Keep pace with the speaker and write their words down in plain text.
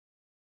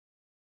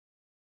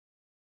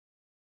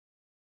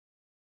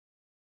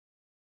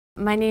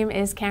My name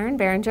is Karyn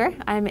Barringer.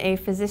 I'm a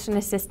physician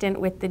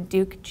assistant with the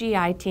Duke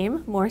GI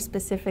team, more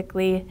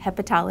specifically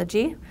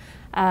hepatology,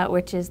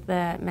 which is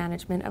the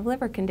management of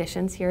liver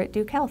conditions here at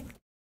Duke Health.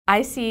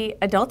 I see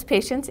adult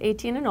patients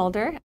 18 and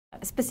older,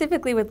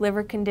 specifically with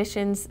liver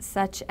conditions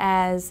such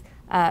as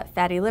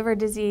fatty liver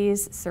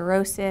disease,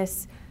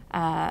 cirrhosis,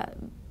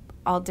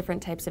 all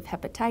different types of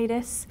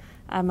hepatitis,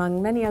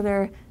 among many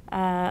other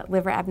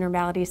liver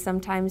abnormalities,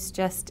 sometimes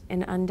just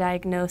an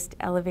undiagnosed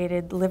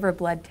elevated liver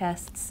blood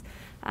tests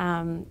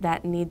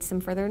that need some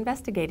further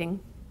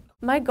investigating.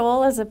 My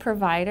goal as a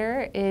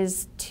provider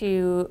is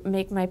to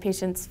make my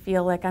patients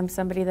feel like I'm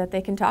somebody that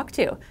they can talk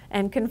to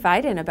and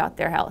confide in about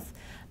their health.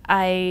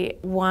 I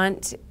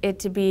want it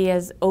to be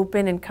as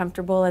open and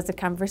comfortable as a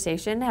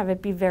conversation, have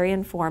it be very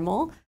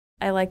informal.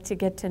 I like to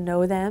get to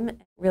know them,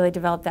 really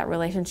develop that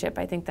relationship.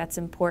 I think that's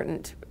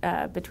important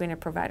between a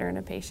provider and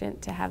a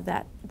patient to have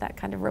that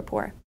kind of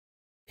rapport.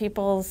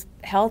 People's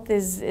health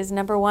is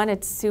number one.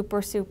 It's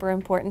super, super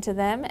important to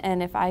them,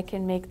 and if I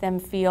can make them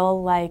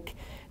feel like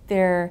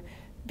they're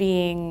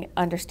being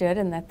understood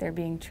and that they're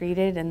being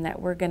treated and that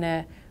we're going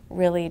to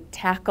really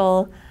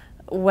tackle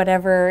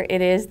whatever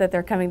it is that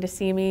they're coming to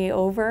see me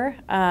over,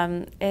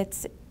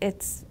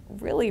 it's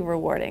really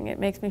rewarding. It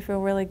makes me feel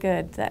really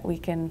good that we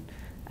can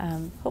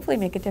hopefully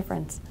make a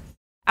difference.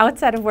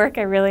 Outside of work,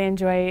 I really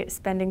enjoy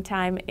spending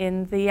time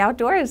in the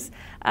outdoors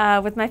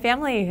with my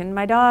family and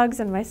my dogs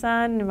and my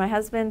son and my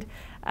husband.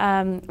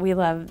 We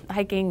love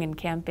hiking and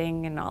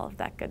camping and all of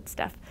that good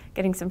stuff,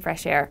 getting some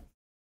fresh air.